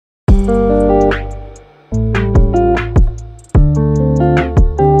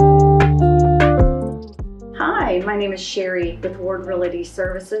Hi, my name is Sherry with Ward Realty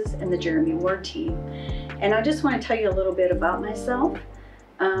Services and the Jeremy Ward team. And I just want to tell you a little bit about myself.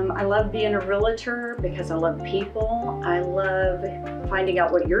 I love being a realtor because I love people. I love finding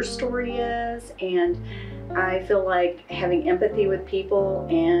out what your story is, and I feel like having empathy with people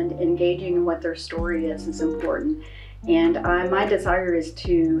and engaging in what their story is important. And my desire is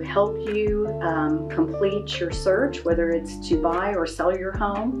to help you complete your search, whether it's to buy or sell your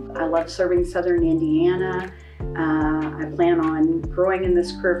home. I love serving Southern Indiana. I plan on growing in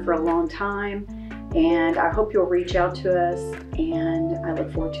this career for a long time, and I hope you'll reach out to us, and I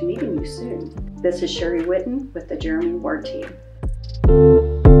look forward to meeting you soon. This is Sherry Witten with the Jeremy Ward team.